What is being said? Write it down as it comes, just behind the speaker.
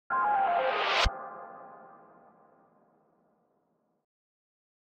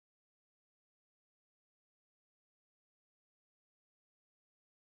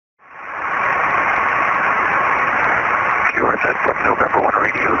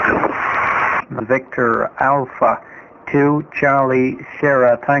Victor Alpha 2 Charlie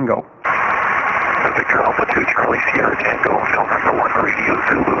Sierra Tango. Victor Alpha 2 Charlie Sierra Tango, film number 1 Radio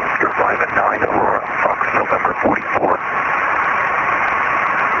Zulu, you're 5 and 9 Aurora, Fox November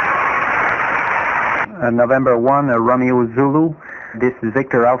 44. November 1 Romeo Zulu, this is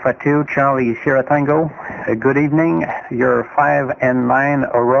Victor Alpha 2 Charlie Sierra Tango. Good evening, you're 5 and 9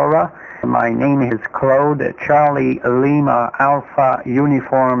 Aurora. My name is Claude Charlie Lima Alpha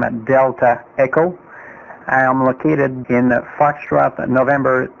Uniform Delta Echo. I am located in Foxtrot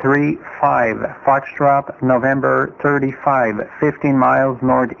November 35, Foxtrot November 35, 15 miles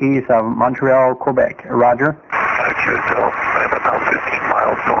northeast of Montreal, Quebec. Roger. I'm about 15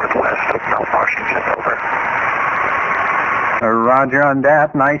 miles northwest of Mount Washington, over. Roger on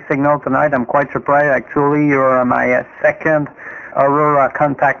that. Nice signal tonight. I'm quite surprised. Actually, you're my second Aurora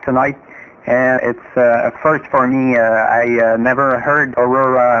contact tonight. And it's a first for me. I never heard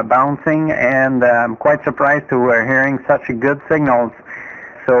Aurora bouncing, and I'm quite surprised to hearing such good signals.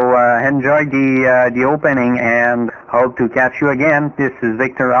 So enjoy the opening, and hope to catch you again. This is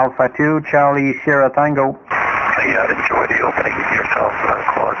Victor Alpha 2 Charlie Sierra Tango. Enjoy the opening yourself,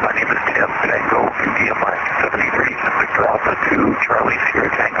 Claude. My name is Tim Tango, VDMI 73, Victor Alpha 2 Charlie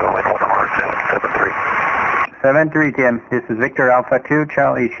Sierra Tango, and N1RZ 73. 73, Tim. This is Victor Alpha 2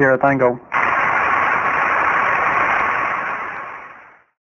 Charlie Sierra Tango.